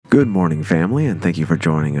Good morning, family, and thank you for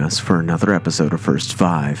joining us for another episode of First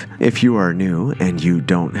Five. If you are new and you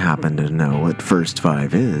don't happen to know what First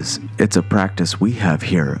Five is, it's a practice we have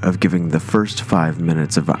here of giving the first 5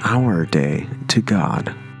 minutes of our day to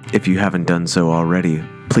God. If you haven't done so already,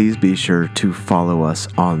 please be sure to follow us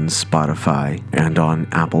on Spotify and on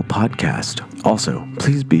Apple Podcast. Also,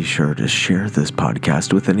 please be sure to share this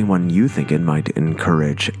podcast with anyone you think it might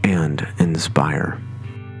encourage and inspire.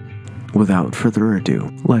 Without further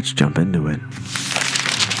ado, let's jump into it.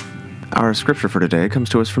 Our scripture for today comes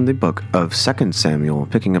to us from the book of 2 Samuel,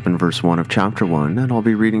 picking up in verse 1 of chapter 1, and I'll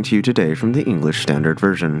be reading to you today from the English Standard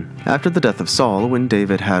Version. After the death of Saul, when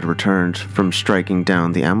David had returned from striking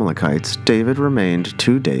down the Amalekites, David remained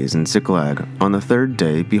 2 days in Ziklag. On the third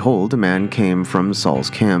day, behold, a man came from Saul's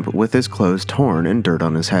camp with his clothes torn and dirt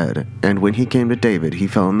on his head. And when he came to David, he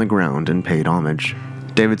fell on the ground and paid homage.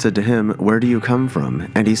 David said to him, "Where do you come from?"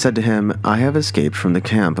 And he said to him, "I have escaped from the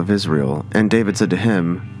camp of Israel." And David said to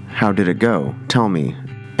him, "How did it go? Tell me."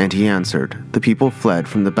 And he answered, "The people fled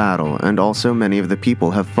from the battle, and also many of the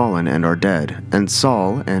people have fallen and are dead, and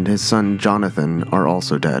Saul and his son Jonathan are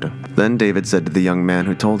also dead." Then David said to the young man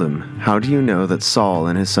who told him, "How do you know that Saul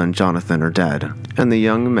and his son Jonathan are dead?" And the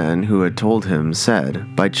young men who had told him said,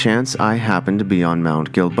 "By chance I happened to be on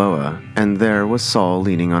Mount Gilboa, and there was Saul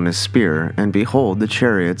leaning on his spear, and behold, the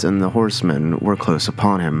chariots and the horsemen were close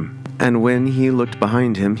upon him. And when he looked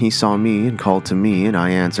behind him, he saw me and called to me, and I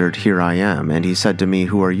answered, 'Here I am.' And he said to me,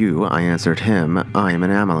 'Who are you?' I answered him, 'I am an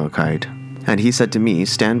Amalekite.' And he said to me,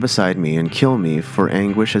 'Stand beside me and kill me, for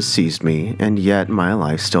anguish has seized me, and yet my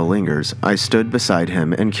life still lingers.' I stood beside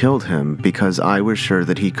him and killed him, because I was sure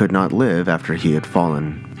that he could not live after he had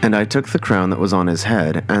fallen. And I took the crown that was on his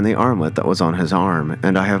head, and the armlet that was on his arm,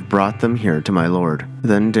 and I have brought them here to my lord."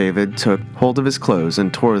 Then David took hold of his clothes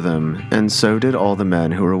and tore them, and so did all the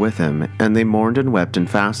men who were with him. And they mourned and wept and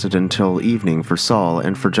fasted until evening for Saul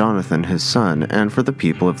and for Jonathan his son, and for the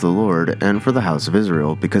people of the Lord, and for the house of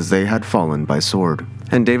Israel, because they had fallen by sword.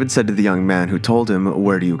 And David said to the young man who told him,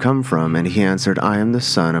 "Where do you come from?" And he answered, "I am the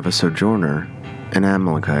son of a sojourner, an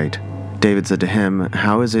Amalekite." David said to him,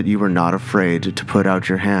 "How is it you were not afraid to put out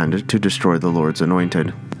your hand to destroy the Lord's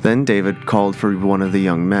anointed?" Then David called for one of the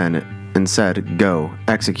young men and said, "Go,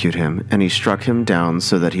 execute him." And he struck him down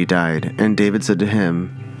so that he died. And David said to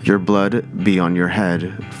him, "Your blood be on your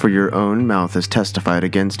head, for your own mouth has testified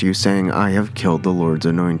against you, saying, 'I have killed the Lord's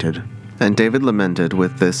anointed.'" And David lamented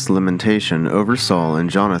with this lamentation over Saul and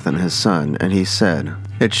Jonathan his son, and he said,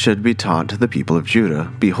 "It should be taught to the people of Judah.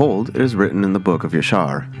 Behold, it is written in the book of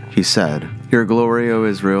Yashar." He said, "Your glory, O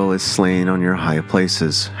Israel, is slain on your high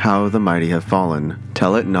places. How the mighty have fallen.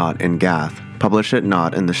 Tell it not in Gath. Publish it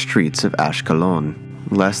not in the streets of Ashkelon.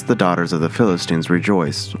 Lest the daughters of the Philistines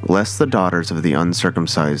rejoice, lest the daughters of the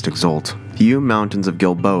uncircumcised exult. You mountains of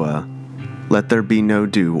Gilboa, let there be no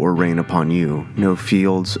dew or rain upon you, no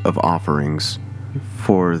fields of offerings.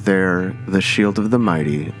 For there the shield of the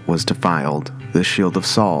mighty was defiled, the shield of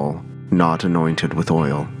Saul not anointed with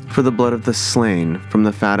oil. For the blood of the slain, from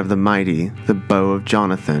the fat of the mighty, the bow of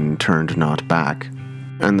Jonathan turned not back,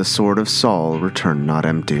 and the sword of Saul returned not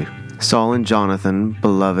empty. Saul and Jonathan,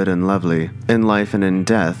 beloved and lovely, in life and in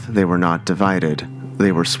death they were not divided.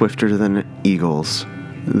 They were swifter than eagles,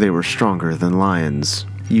 they were stronger than lions.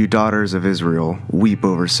 You daughters of Israel, weep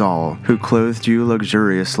over Saul, who clothed you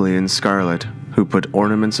luxuriously in scarlet, who put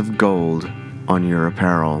ornaments of gold on your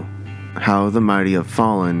apparel. How the mighty have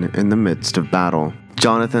fallen in the midst of battle.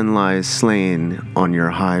 Jonathan lies slain on your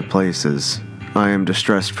high places. I am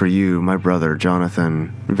distressed for you, my brother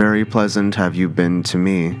Jonathan. Very pleasant have you been to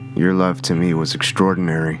me. Your love to me was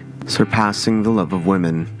extraordinary, surpassing the love of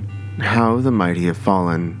women. How the mighty have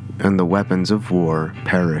fallen, and the weapons of war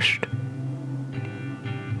perished.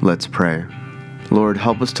 Let's pray. Lord,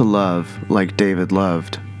 help us to love like David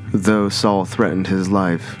loved. Though Saul threatened his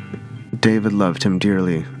life, David loved him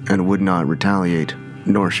dearly and would not retaliate,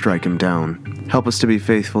 nor strike him down. Help us to be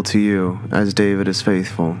faithful to you as David is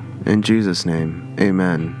faithful. In Jesus' name,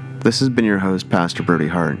 amen. This has been your host, Pastor Brody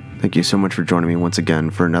Hart. Thank you so much for joining me once again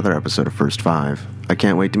for another episode of First Five. I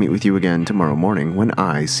can't wait to meet with you again tomorrow morning when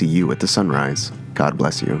I see you at the sunrise. God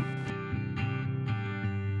bless you.